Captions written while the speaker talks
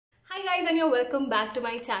Guys, and you're welcome back to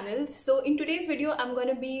my channel. So in today's video I'm going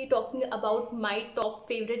to be talking about my top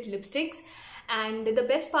favorite lipsticks, and the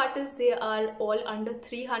best part is they are all under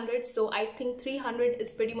 300. So I think 300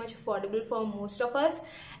 is pretty much affordable for most of us,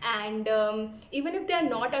 and even if they are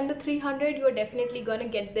not under 300, you're definitely gonna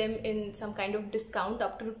get them in some kind of discount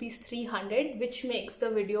up to rupees 300, which makes the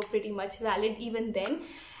video pretty much valid even then.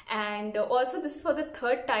 And also, this is for the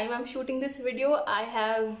third time I'm shooting this video. I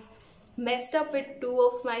have messed up with two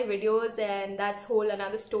of my videos, and that's whole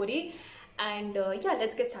another story. And yeah,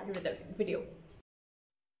 let's get started with the video.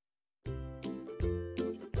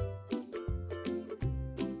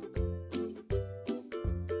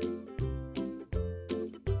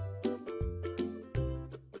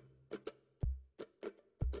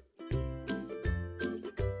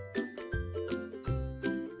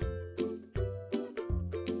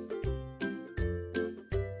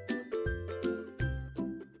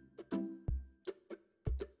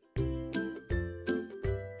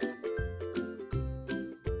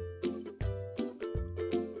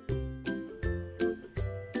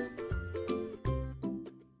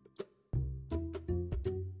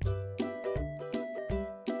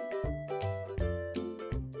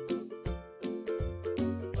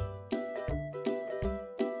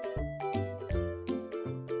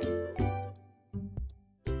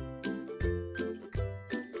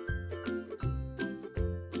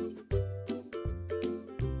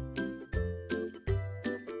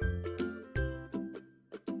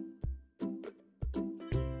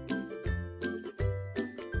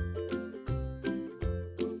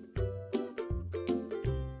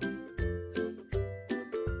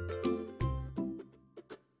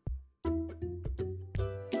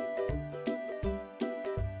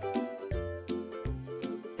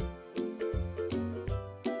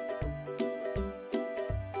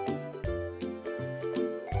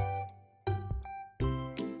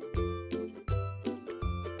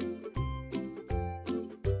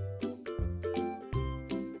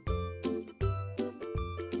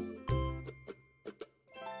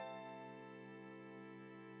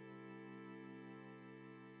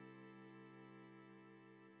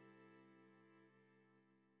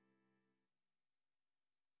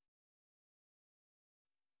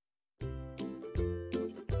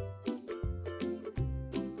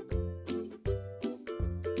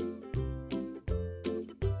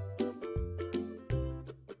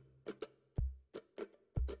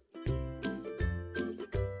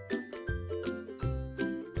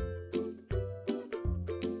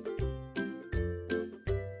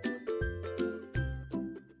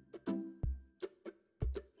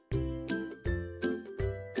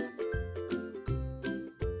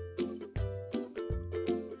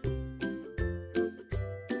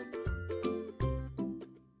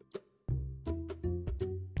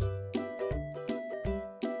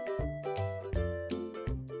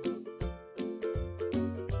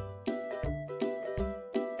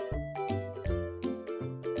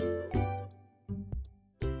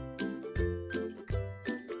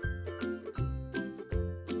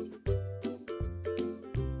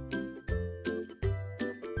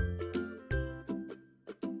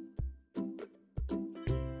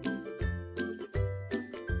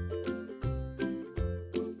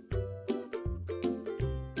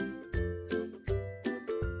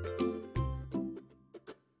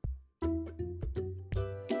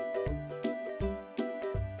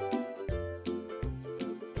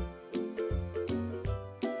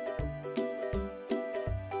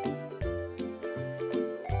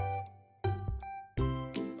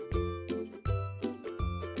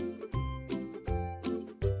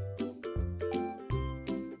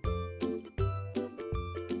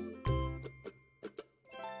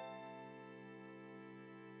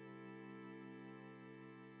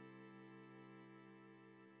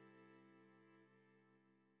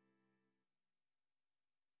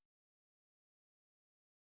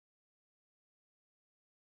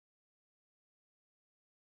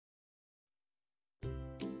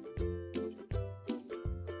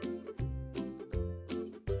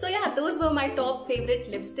 So yeah, those were my top favorite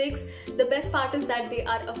lipsticks. The best part is that they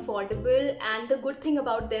are affordable, and the good thing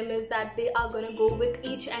about them is that they are gonna go with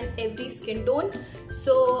each and every skin tone.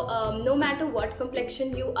 So no matter what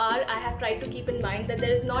complexion you are, I have tried to keep in mind that there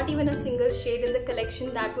is not even a single shade in the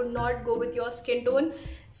collection that would not go with your skin tone.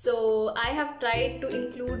 So I have tried to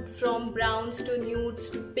include from browns to nudes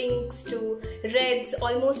to pinks to reds,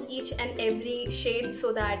 almost each and every shade,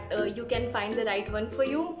 so that you can find the right one for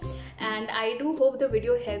you. And I do hope the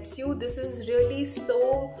video helps you. This is really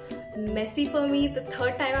so messy for me. The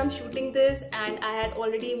third time I'm shooting this, and I had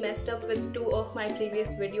already messed up with 2 of my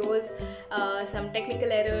previous videos. Some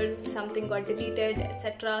technical errors, something got deleted,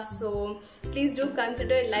 etc. So please do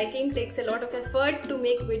consider liking. Takes a lot of effort to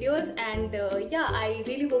make videos, and yeah, I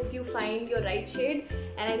really hope you find your right shade,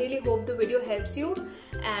 and I really hope the video helps you.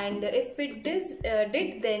 And if it did,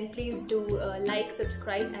 then please do like,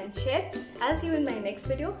 subscribe and share. I'll see you in my next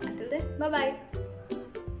video. Until then, bye bye.